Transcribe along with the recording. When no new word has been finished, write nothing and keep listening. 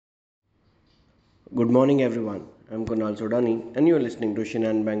Good morning, everyone. I'm Kunal Sodani, and you're listening to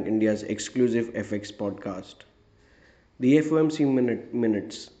Shinhan Bank India's exclusive FX podcast. The FOMC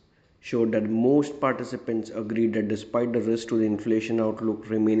minutes showed that most participants agreed that despite the risk to the inflation outlook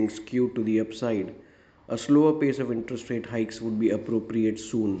remaining skewed to the upside, a slower pace of interest rate hikes would be appropriate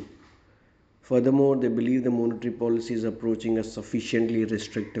soon. Furthermore, they believe the monetary policy is approaching a sufficiently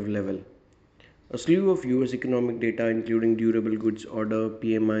restrictive level. A slew of US economic data, including durable goods order,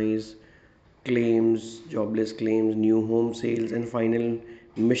 PMIs, claims, jobless claims, new home sales, and final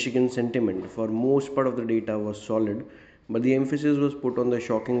Michigan sentiment, for most part of the data was solid, but the emphasis was put on the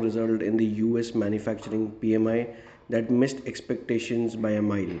shocking result in the US manufacturing PMI that missed expectations by a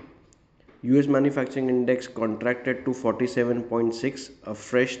mile. US manufacturing index contracted to 47.6, a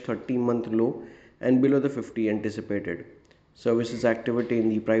fresh 30-month low and below the 50 anticipated. Services activity in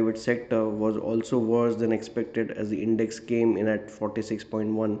the private sector was also worse than expected as the index came in at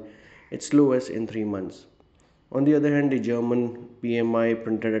 46.1, its lowest in 3 months. On the other hand, the German PMI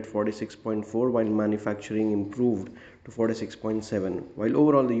printed at 46.4 while manufacturing improved to 46.7, while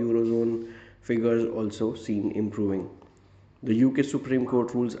overall the Eurozone figures also seen improving. The UK Supreme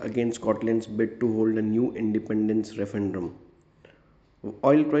Court rules against Scotland's bid to hold a new independence referendum.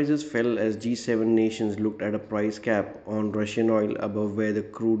 Oil prices fell as G7 nations looked at a price cap on Russian oil above where the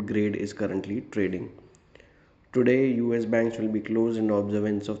crude grade is currently trading. Today, US banks will be closed in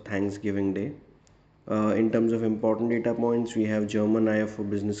observance of Thanksgiving Day. In terms of important data points, we have German IF for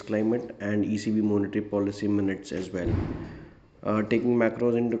business climate and ECB monetary policy minutes as well. Taking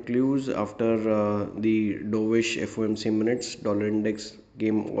macros into clues, after the dovish FOMC minutes, dollar index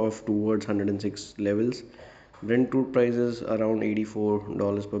came off towards 106 levels. Brent crude prices around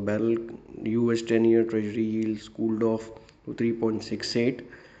 $84 per barrel. US 10-year treasury yields cooled off to 3.68.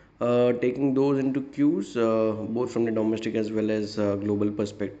 Taking those into cues, both from the domestic as well as global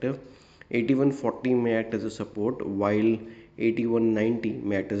perspective, 8140 may act as a support while 8190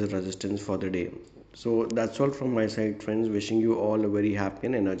 may act as a resistance for the day. So that's all from my side, friends. Wishing you all a very happy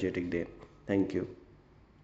and energetic day. Thank you.